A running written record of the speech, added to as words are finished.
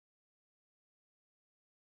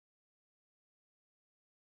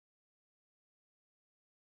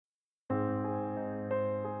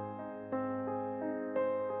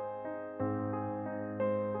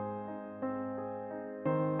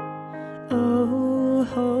Oh,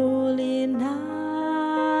 holy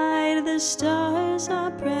night, the stars are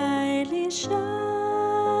brightly shining.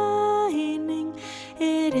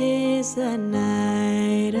 It is the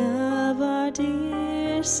night of our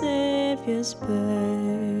dear Savior's birth.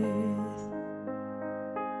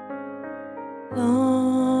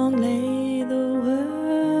 Long lay the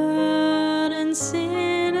world in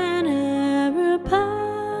sin and error pining,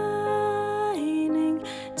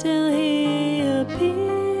 till He appeared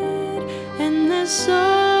and the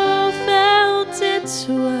soul felt its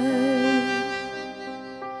worth.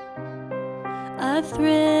 A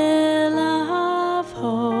thrill of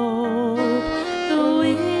hope, the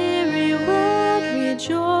weary world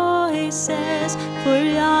rejoices, for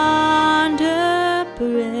yonder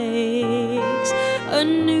breaks a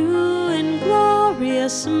new and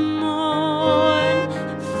glorious morn.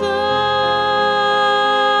 Fall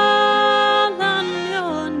on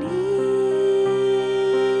your knees.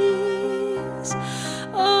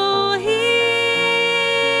 Oh, hear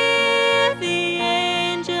the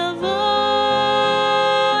angel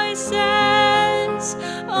voices.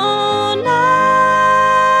 Oh, night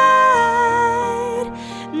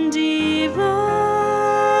divine.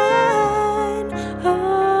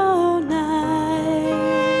 Oh,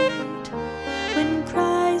 night when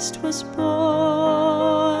Christ was born.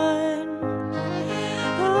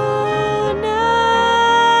 Oh,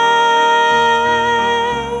 night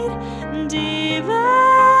divine.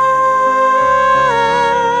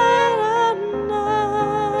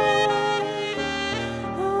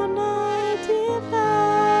 Oh, night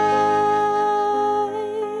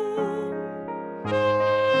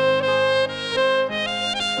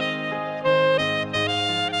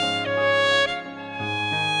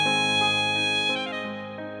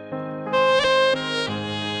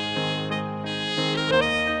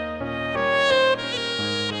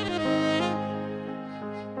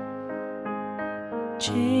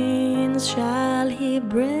chains shall He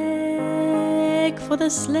break, for the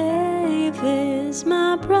slave is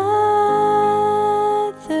my brother,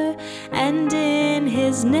 and in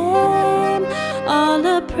His name all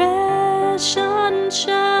oppression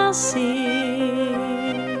shall cease.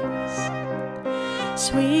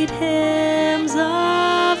 Sweet hymns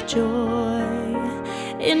of joy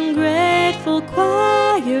in grateful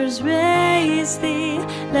choirs raise Thee.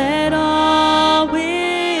 Let all with